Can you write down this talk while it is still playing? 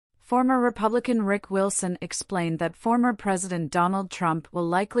Former Republican Rick Wilson explained that former President Donald Trump will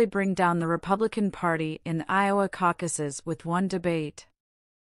likely bring down the Republican Party in Iowa caucuses with one debate.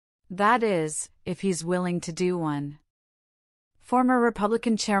 That is, if he's willing to do one. Former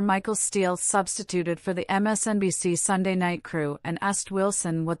Republican Chair Michael Steele substituted for the MSNBC Sunday Night crew and asked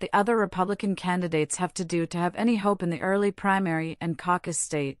Wilson what the other Republican candidates have to do to have any hope in the early primary and caucus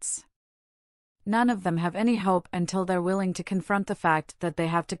states. None of them have any hope until they're willing to confront the fact that they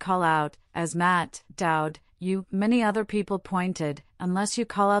have to call out, as Matt Dowd, many other people pointed, unless you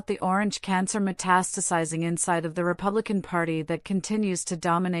call out the orange cancer metastasizing inside of the Republican Party that continues to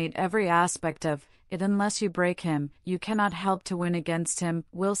dominate every aspect of it, unless you break him, you cannot help to win against him,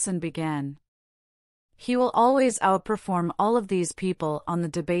 Wilson began. He will always outperform all of these people on the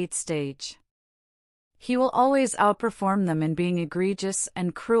debate stage. He will always outperform them in being egregious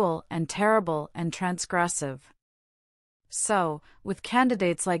and cruel and terrible and transgressive. So, with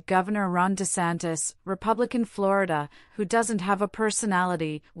candidates like Governor Ron DeSantis, Republican Florida, who doesn't have a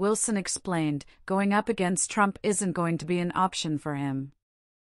personality, Wilson explained, going up against Trump isn't going to be an option for him.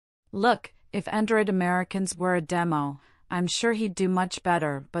 Look, if Android Americans were a demo, I'm sure he'd do much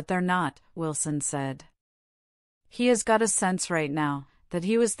better, but they're not, Wilson said. He has got a sense right now that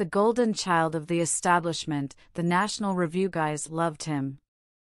he was the golden child of the establishment. The National Review guys loved him.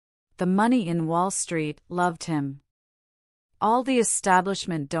 The money in Wall Street loved him. All the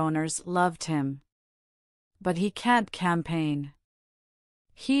establishment donors loved him. But he can't campaign.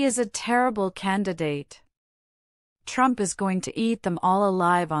 He is a terrible candidate. Trump is going to eat them all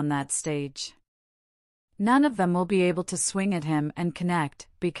alive on that stage. None of them will be able to swing at him and connect,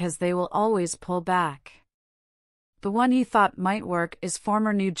 because they will always pull back. The one he thought might work is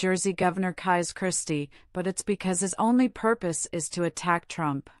former New Jersey Governor Chris Christie, but it's because his only purpose is to attack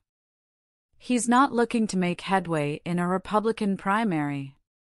Trump. He's not looking to make headway in a Republican primary.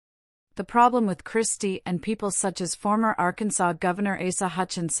 The problem with Christie and people such as former Arkansas Governor Asa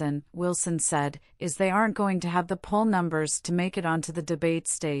Hutchinson, Wilson said, is they aren't going to have the poll numbers to make it onto the debate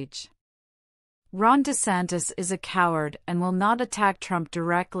stage. Ron DeSantis is a coward and will not attack Trump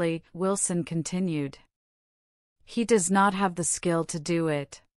directly, Wilson continued. He does not have the skill to do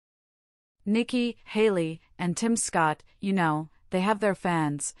it. Nikki Haley and Tim Scott, they have their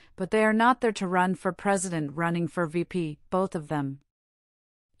fans, but they are not there to run for president, running for VP, both of them.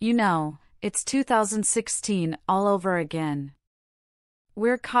 It's 2016 all over again.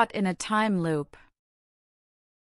 We're caught in a time loop.